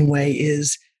exciting way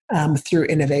is through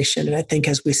innovation. And I think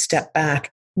as we step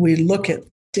back, we look at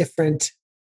different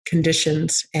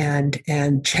conditions and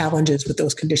challenges with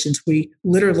those conditions. We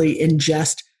literally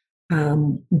ingest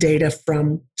data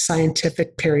from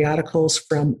scientific periodicals,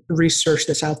 from research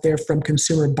that's out there, from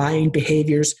consumer buying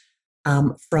behaviors,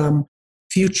 from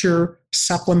future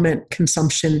supplement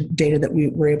consumption data that we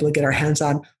were able to get our hands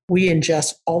on. We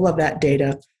ingest all of that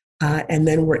data, and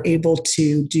then we're able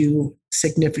to do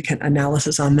significant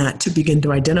analysis on that to begin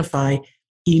to identify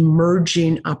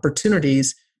emerging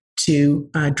opportunities to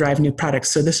drive new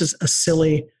products. So this is a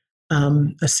silly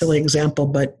example,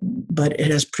 but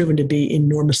it has proven to be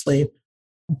enormously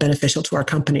beneficial to our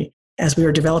company. As we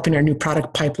were developing our new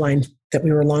product pipeline that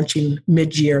we were launching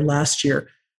mid-year last year,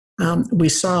 we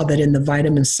saw that in the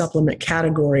vitamin supplement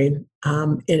category,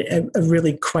 a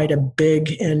really quite a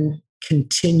big and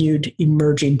continued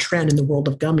emerging trend in the world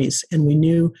of gummies. And we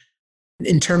knew,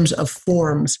 in terms of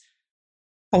forms,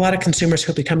 a lot of consumers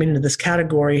who'll be coming into this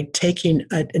category, taking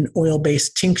an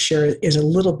oil-based tincture is a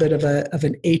little bit of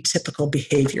an atypical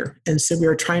behavior. And so we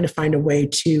were trying to find a way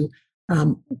to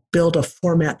build a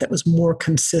format that was more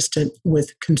consistent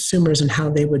with consumers and how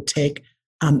they would take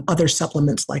other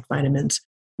supplements like vitamins.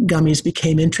 Gummies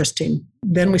became interesting.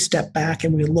 Then we stepped back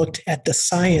and we looked at the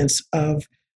science of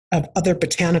other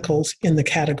botanicals in the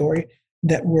category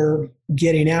that were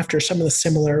getting after some of the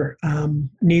similar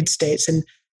need states.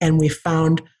 And we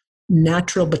found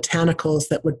natural botanicals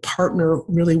that would partner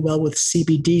really well with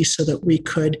CBD, so that we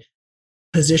could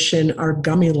position our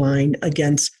gummy line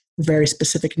against very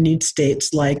specific need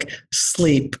states like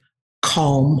sleep,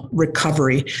 calm,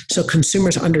 recovery. So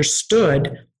consumers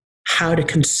understood how to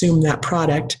consume that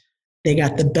product. They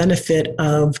got the benefit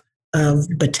of other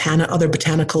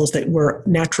botanicals that were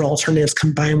natural alternatives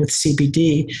combined with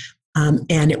CBD,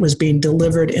 and it was being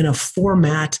delivered in a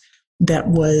format that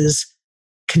was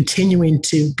continuing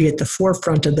to be at the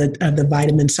forefront of the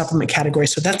vitamin supplement category.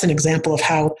 So that's an example of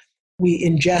how we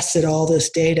ingested all this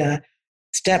data,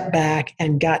 stepped back,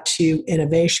 and got to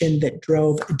innovation that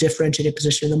drove a differentiated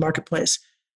position in the marketplace.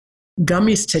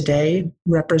 Gummies today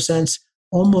represents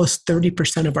almost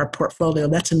 30% of our portfolio.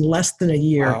 That's in less than a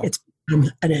year. Wow. It's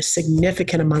a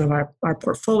significant amount of our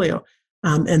portfolio.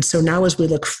 And so now as we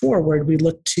look forward, we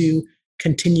look to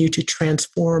continue to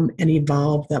transform and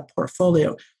evolve that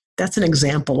portfolio. That's an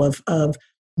example of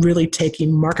really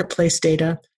taking marketplace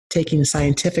data, taking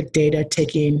scientific data,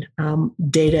 taking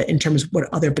data in terms of what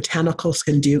other botanicals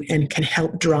can do and can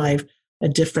help drive a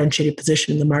differentiated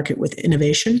position in the market with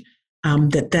innovation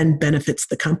that then benefits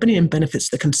the company and benefits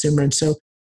the consumer. And so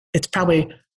it's probably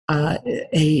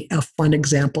a fun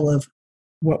example of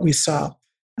what we saw.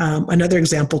 Another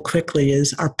example quickly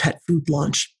is our pet food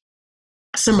launch.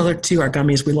 Similar to our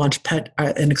gummies, we launched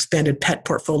an expanded pet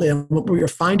portfolio. What we were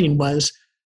finding was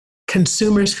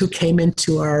consumers who came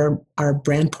into our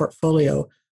brand portfolio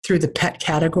through the pet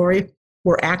category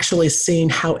were actually seeing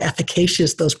how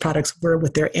efficacious those products were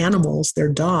with their animals, their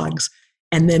dogs,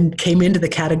 and then came into the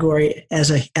category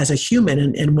as a human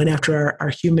and went after our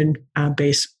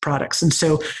human-based products. And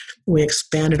so we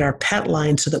expanded our pet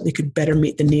line so that we could better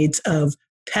meet the needs of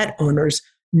pet owners,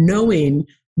 knowing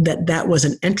that that was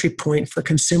an entry point for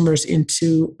consumers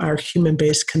into our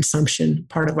human-based consumption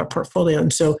part of our portfolio.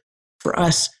 And so for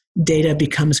us, data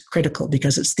becomes critical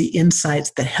because it's the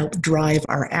insights that help drive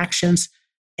our actions.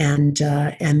 And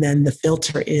then the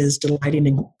filter is delighting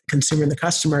the consumer and the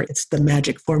customer. It's the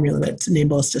magic formula that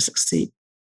enables us to succeed.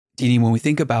 Dee, when we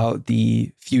think about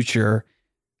the future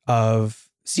of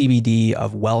CBD,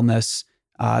 of wellness,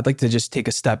 I'd like to just take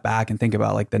a step back and think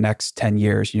about like the next 10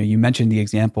 years. You mentioned the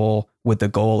example with the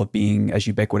goal of being as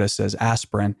ubiquitous as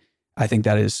aspirin. I think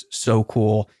that is so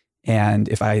cool. And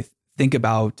if I think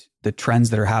about the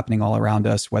trends that are happening all around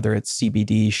us, whether it's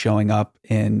CBD showing up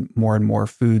in more and more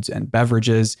foods and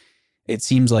beverages, it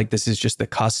seems like this is just the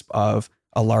cusp of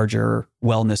a larger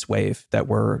wellness wave that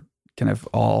we're kind of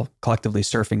all collectively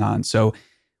surfing on. So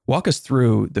walk us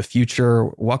through the future,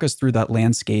 walk us through that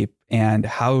landscape, and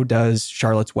how does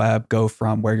Charlotte's Web go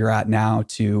from where you're at now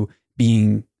to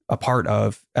being a part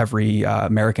of every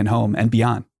American home and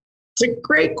beyond? It's a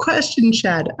great question,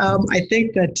 Chad. I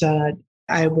think that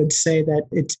I would say that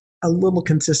it's a little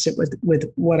consistent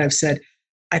with what I've said.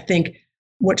 I think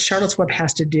what Charlotte's Web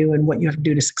has to do and what you have to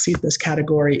do to succeed in this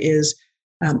category is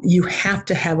you have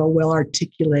to have a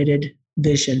well-articulated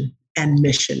vision and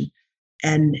mission.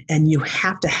 And you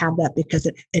have to have that because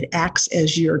it acts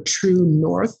as your true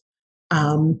north.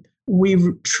 We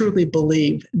truly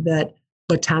believe that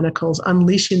botanicals,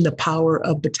 unleashing the power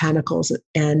of botanicals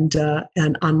and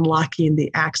unlocking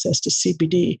the access to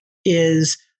CBD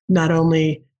is not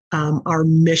only our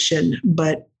mission,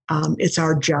 but it's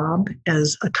our job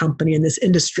as a company in this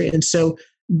industry. And so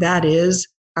that is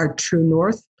our true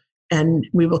north. And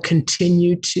we will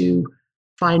continue to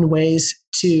find ways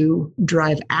to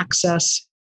drive access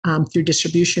through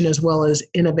distribution as well as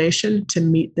innovation to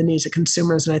meet the needs of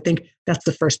consumers. And I think that's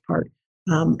the first part.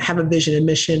 Have a vision and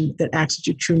mission that acts as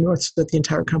your true north so that the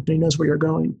entire company knows where you're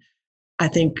going. I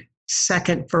think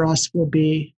second for us will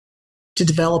be to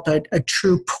develop a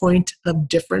true point of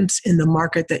difference in the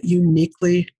market that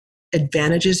uniquely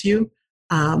advantages you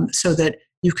so that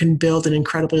you can build an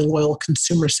incredibly loyal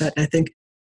consumer set. And I think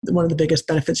one of the biggest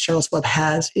benefits Charlotte's Web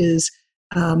has is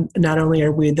not only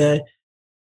are we the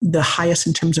highest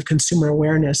in terms of consumer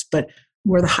awareness, but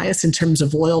we're the highest in terms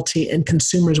of loyalty and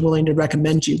consumers willing to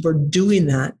recommend you. We're doing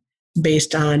that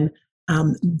based on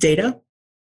data,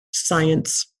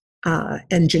 science,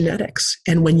 and genetics.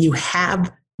 And when you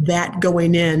have that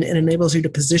going in, it enables you to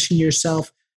position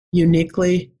yourself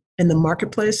uniquely in the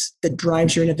marketplace that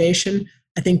drives your innovation.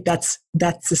 I think that's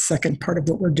the second part of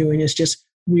what we're doing is just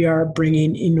we are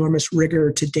bringing enormous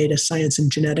rigor to data science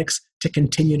and genetics to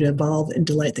continue to evolve and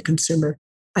delight the consumer.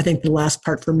 I think the last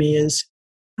part for me is,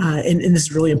 and this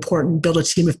is really important, build a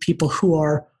team of people who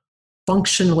are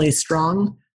functionally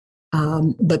strong,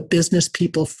 but business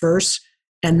people first,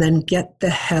 and then get the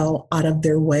hell out of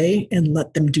their way and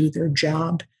let them do their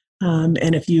job.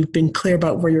 And if you've been clear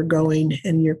about where you're going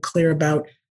and you're clear about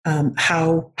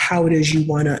how it is you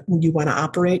want to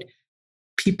operate,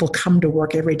 people come to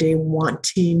work every day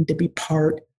wanting to be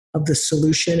part of the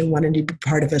solution and wanting to be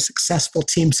part of a successful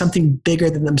team, something bigger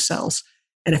than themselves.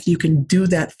 And if you can do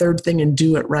that third thing and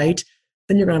do it right,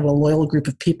 then you're going to have a loyal group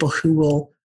of people who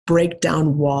will break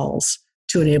down walls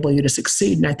to enable you to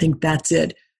succeed. And I think that's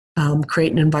it.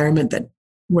 Create an environment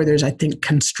where there's, I think,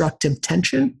 constructive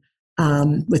tension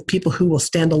with people who will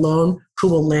stand alone, who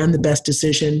will land the best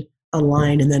decision,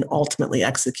 align, and then ultimately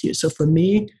execute. So for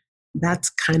me, that's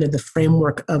kind of the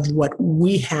framework of what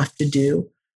we have to do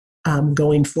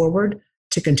going forward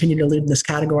to continue to lead in this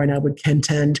category. And I would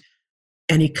contend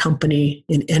any company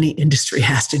in any industry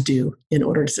has to do in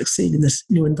order to succeed in this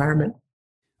new environment.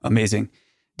 Amazing.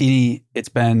 Deanie, it's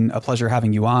been a pleasure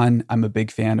having you on. I'm a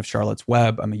big fan of Charlotte's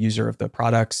Web. I'm a user of the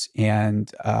products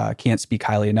and can't speak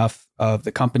highly enough of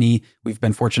the company. We've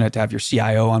been fortunate to have your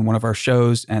CIO on one of our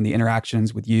shows, and the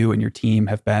interactions with you and your team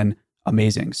have been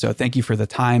amazing. So thank you for the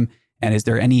time. And is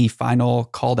there any final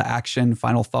call to action,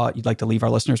 final thought you'd like to leave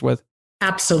our listeners with?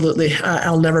 Absolutely.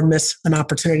 I'll never miss an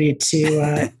opportunity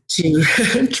to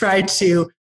try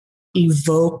to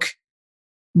evoke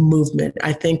movement.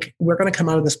 I think we're going to come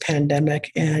out of this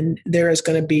pandemic and there is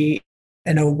going to be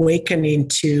an awakening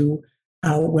to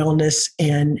wellness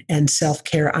and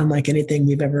self-care unlike anything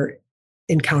we've ever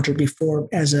encountered before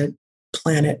as a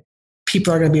planet.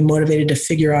 People are going to be motivated to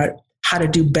figure out how to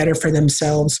do better for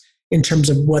themselves in terms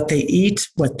of what they eat,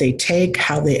 what they take,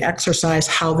 how they exercise,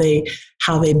 how they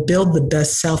build the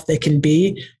best self they can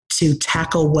be to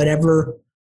tackle whatever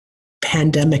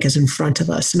pandemic is in front of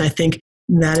us. And I think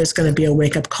that is going to be a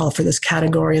wake-up call for this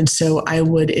category. And so I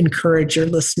would encourage your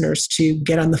listeners to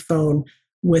get on the phone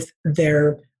with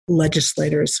their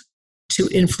legislators to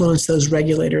influence those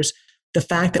regulators. The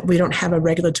fact that we don't have a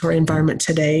regulatory environment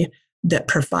today that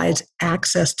provides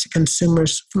access to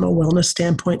consumers from a wellness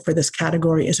standpoint for this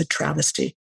category is a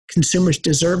travesty. Consumers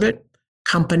deserve it.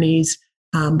 Companies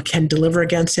can deliver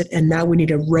against it. And now we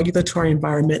need a regulatory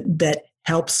environment that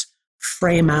helps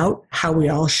frame out how we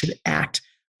all should act.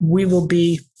 We will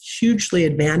be hugely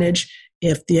advantaged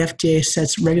if the FDA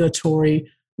sets regulatory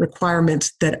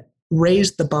requirements that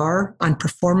raise the bar on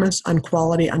performance, on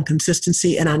quality, on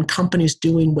consistency, and on companies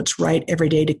doing what's right every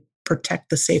day to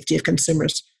protect the safety of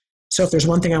consumers. So if there's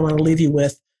one thing I want to leave you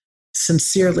with,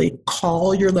 sincerely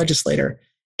call your legislator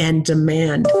and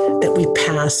demand that we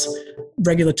pass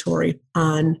regulatory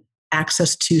on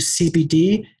access to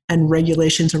CBD and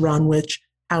regulations around which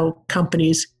how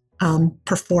companies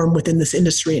perform within this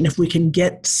industry. And if we can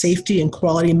get safety and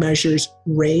quality measures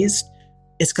raised,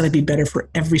 it's going to be better for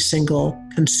every single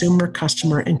consumer,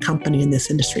 customer, and company in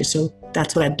this industry. So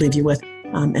that's what I'd leave you with.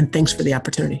 And thanks for the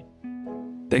opportunity.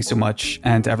 Thanks so much.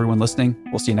 And to everyone listening,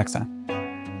 we'll see you next time.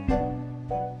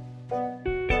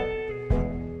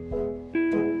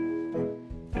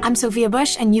 I'm Sophia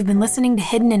Bush, and you've been listening to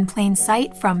Hidden in Plain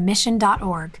Sight from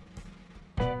Mission.org.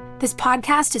 This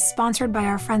podcast is sponsored by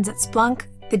our friends at Splunk,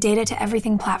 the Data to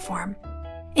Everything platform.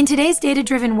 In today's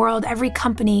data-driven world, every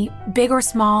company, big or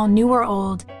small, new or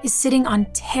old, is sitting on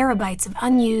terabytes of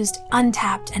unused,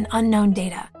 untapped, and unknown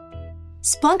data.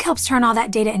 Splunk helps turn all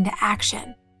that data into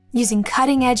action. Using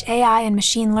cutting-edge AI and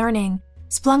machine learning,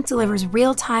 Splunk delivers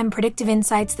real-time predictive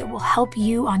insights that will help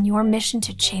you on your mission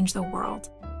to change the world.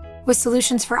 With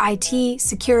solutions for IT,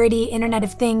 security, Internet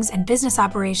of Things, and business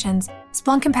operations,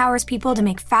 Splunk empowers people to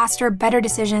make faster, better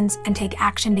decisions and take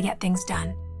action to get things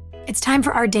done. It's time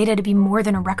for our data to be more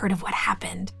than a record of what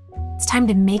happened. It's time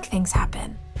to make things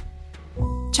happen.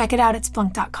 Check it out at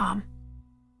Splunk.com.